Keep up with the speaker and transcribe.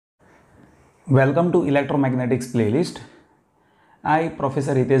Welcome to Electromagnetics playlist. I,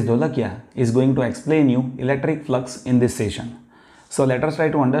 Professor Hitesh Dholakia, is going to explain you electric flux in this session. So let us try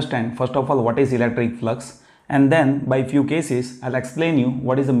to understand first of all what is electric flux, and then by few cases I'll explain you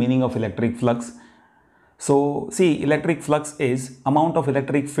what is the meaning of electric flux. So see, electric flux is amount of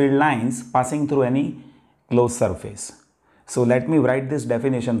electric field lines passing through any closed surface. So let me write this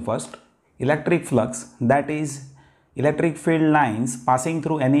definition first. Electric flux, that is electric field lines passing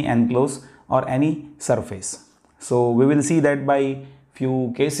through any enclosed or any surface. So we will see that by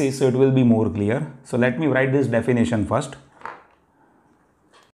few cases, so it will be more clear. So let me write this definition first.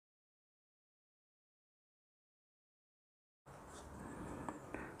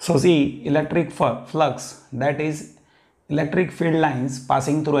 So see, electric flux, that is electric field lines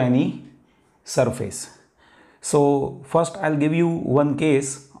passing through any surface. So first I'll give you one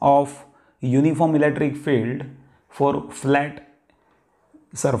case of uniform electric field for flat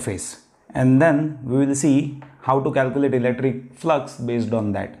surface, and then we will see how to calculate electric flux based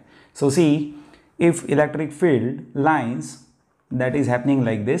on that. So see, if electric field lines that is happening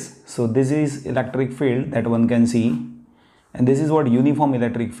like this, so this is electric field that one can see, and this is what uniform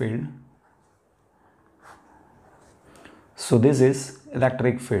electric field. So this is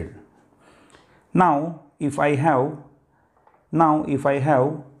electric field. Now if I have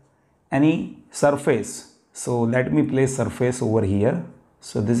any surface, so let me place surface over here.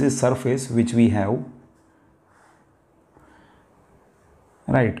 So this is surface which we have,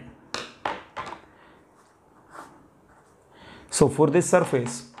 right? So for this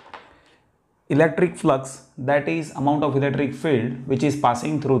surface, electric flux, that is amount of electric field which is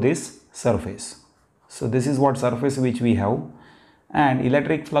passing through this surface. So this is what surface which we have, and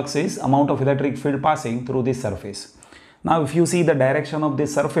electric flux is amount of electric field passing through this surface. Now if you see the direction of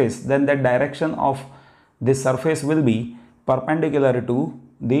this surface, then that direction of this surface will be perpendicular to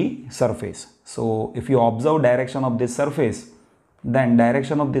the surface. So if you observe direction of this surface, then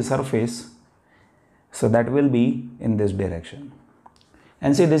direction of this surface, so that will be in this direction.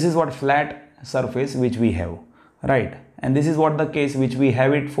 And see, this is what flat surface which we have, right? And this is what the case which we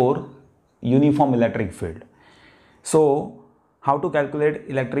have it for uniform electric field. So how to calculate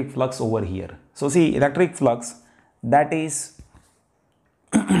electric flux over here? So see, electric flux, that is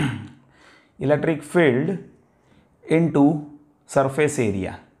electric field into surface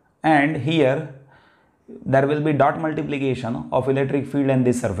area, and here there will be dot multiplication of electric field and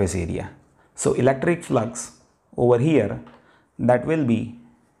this surface area. So electric flux over here, that will be,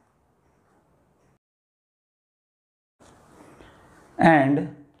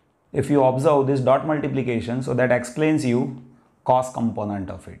 and if you observe this dot multiplication, so that explains you cos component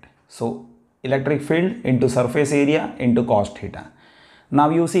of it. So electric field into surface area into cos theta. Now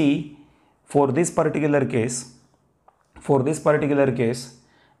you see, for this particular case,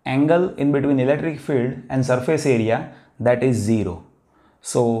 angle in between electric field and surface area, that is 0.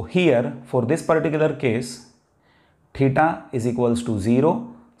 So here for this particular case, theta is equals to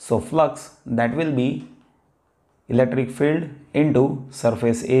 0. So flux, that will be electric field into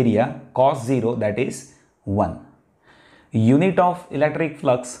surface area cos 0, that is 1. Unit of electric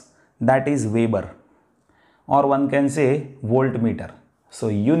flux, that is Weber, or one can say voltmeter. So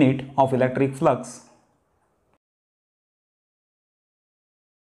unit of electric flux,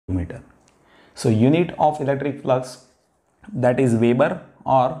 meter. So unit of electric flux, that is Weber,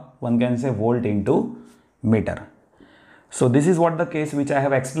 or one can say volt into meter. So this is what the case which I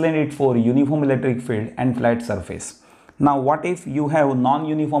have explained it for uniform electric field and flat surface. Now what if you have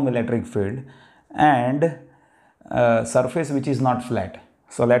non-uniform electric field and surface which is not flat?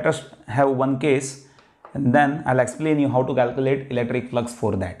 So let us have one case, and then I'll explain you how to calculate electric flux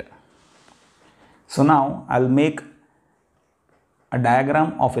for that. So now I'll make a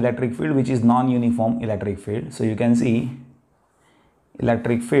diagram of electric field which is non-uniform electric field. So you can see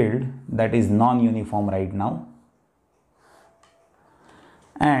electric field that is non-uniform right now,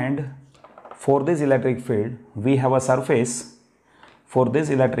 and for this electric field we have a surface. For this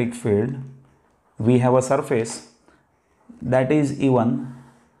electric field we have a surface that is even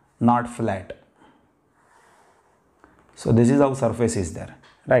not flat. So this is how surface is there,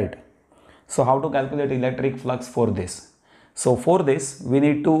 right? So how to calculate electric flux for this? So for this we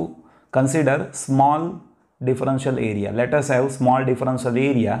need to consider small differential area. Let us have small differential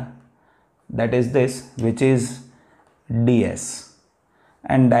area, that is this, which is ds,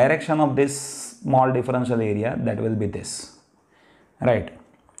 and direction of this small differential area, that will be this, right?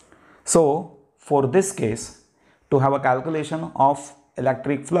 So for this case, to have a calculation of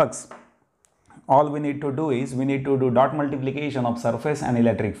electric flux, all we need to do is we need to do dot multiplication of surface and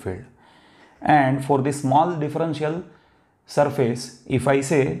electric field. And for this small differential surface, if I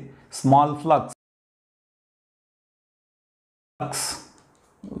say small flux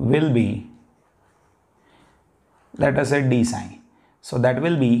will be, let us say, d psi. So that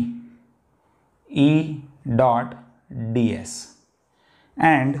will be E dot ds.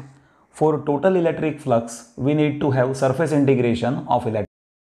 And for total electric flux, we need to have surface integration of electric.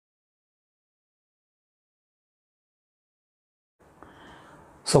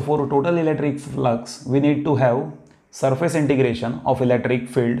 So for total electric flux, we need to have surface integration of electric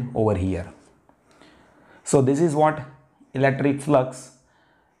field over here. So this is what electric flux,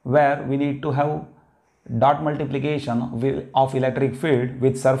 where we need to have dot multiplication of electric field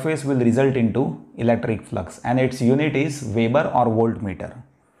with surface will result into electric flux, and its unit is Weber or voltmeter.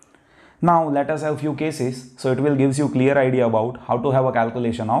 Now let us have few cases, so it will gives you clear idea about how to have a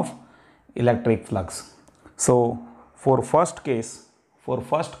calculation of electric flux. So for first case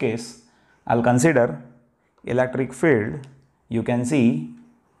I'll consider electric field. You can see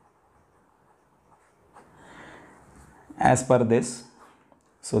as per this.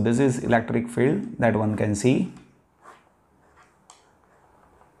 So this is electric field that one can see,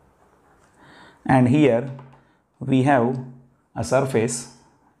 and here we have a surface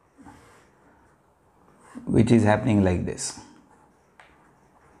which is happening like this.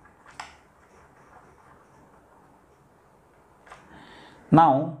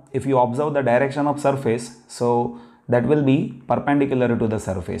 Now if you observe the direction of surface, so that will be perpendicular to the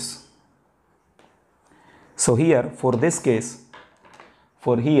surface. So here for this case,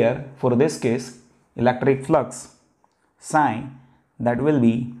 electric flux psi, that will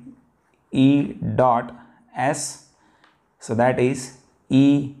be E dot S, so that is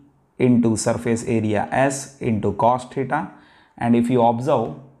E into surface area S into cos theta, and if you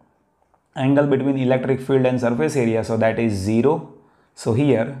observe angle between electric field and surface area, so that is 0. So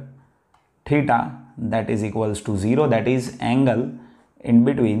here theta, that is equals to 0, that is angle in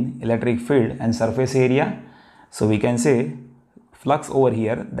between electric field and surface area. So we can say flux over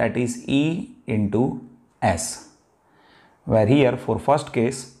here, that is E into S, where here for first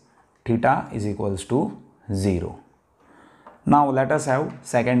case theta is equals to 0. Now let us have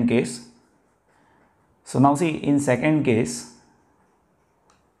second case. So now see, in second case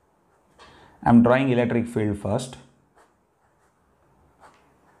I am drawing electric field first.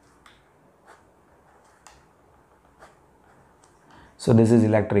 So this is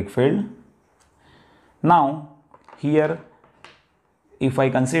electric field. Now here if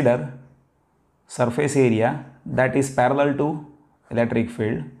I consider surface area that is parallel to electric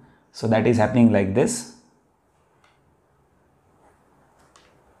field, so that is happening like this.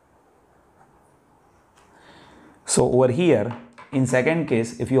 So over here in second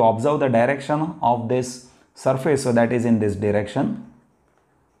case, if you observe the direction of this surface, so that is in this direction.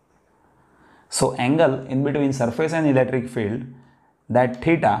 So angle in between surface and electric field, that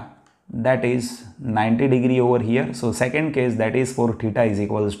theta, that is 90 degree over here. So second case, that is for theta is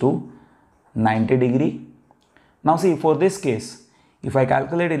equals to 90 degree. Now see, for this case, if I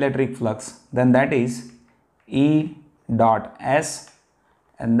calculate electric flux, then that is E dot S,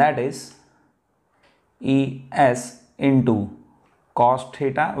 and that is Es into cos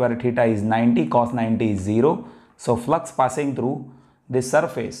theta, where theta is 90, cos 90 is 0. So flux passing through this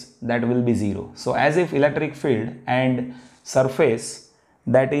surface, that will be 0. So as if electric field and surface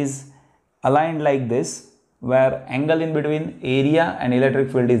that is aligned like this, where angle in between area and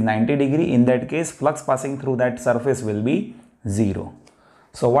electric field is 90 degree, in that case flux passing through that surface will be 0.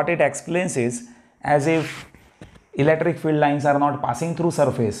 So what it explains is, as if electric field lines are not passing through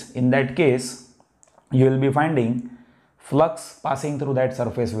surface, in that case you will be finding flux passing through that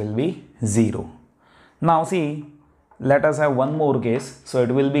surface will be 0. Now see, let us have one more case, so it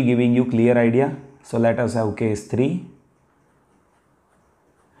will be giving you clear idea. So let us have case 3.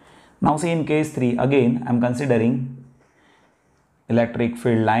 Now see, in case 3 again I am considering electric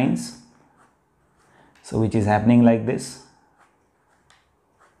field lines, so which is happening like this,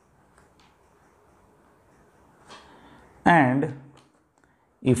 and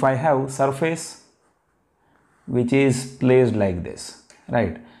if I have surface which is placed like this,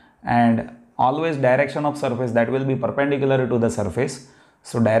 right, and always direction of surface that will be perpendicular to the surface.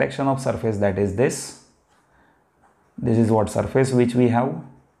 So direction of surface, that is this is what surface which we have.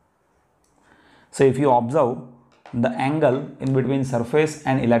 So if you observe the angle in between surface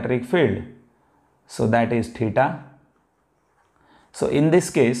and electric field, so that is theta. So in this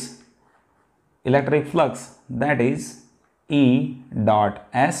case electric flux, that is E dot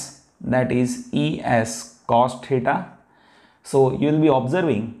S, that is Es cos theta. So you will be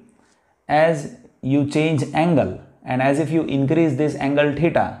observing, as you change angle and as if you increase this angle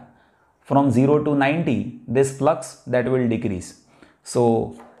theta from 0 to 90, this flux that will decrease.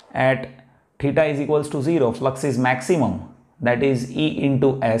 So at theta is equals to 0, flux is maximum, that is E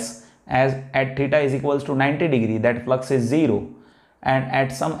into S, as at theta is equals to 90 degree, that flux is 0, and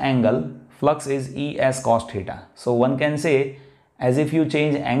at some angle flux is E as cos theta. So one can say, as if you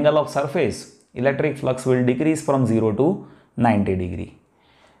change angle of surface, electric flux will decrease from 0 to 90 degree.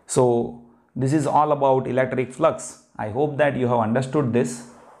 So this is all about electric flux. I hope that you have understood this.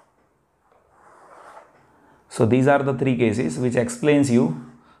 So these are the three cases which explains you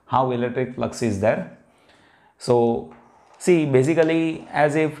how electric flux is there. So see, basically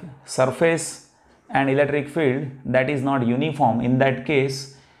as if surface and electric field that is not uniform, in that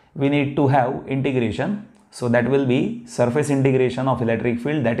case we need to have integration. So that will be surface integration of electric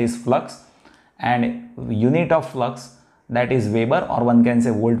field, that is flux, and unit of flux, that is Weber, or one can say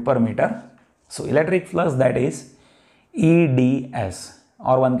volt per meter. So electric flux, that is EDS,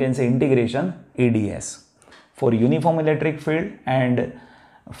 or one can say integration EDS. For uniform electric field and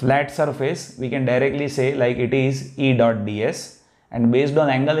flat surface, we can directly say like it is E dot ds, and based on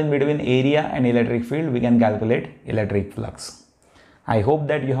angle in between area and electric field, we can calculate electric flux. I hope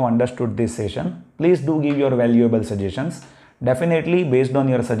that you have understood this session. Please do give your valuable suggestions. Definitely, based on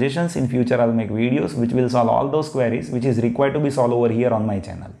your suggestions, in future I'll make videos which will solve all those queries which is required to be solved over here on my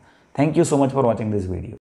channel. Thank you so much for watching this video.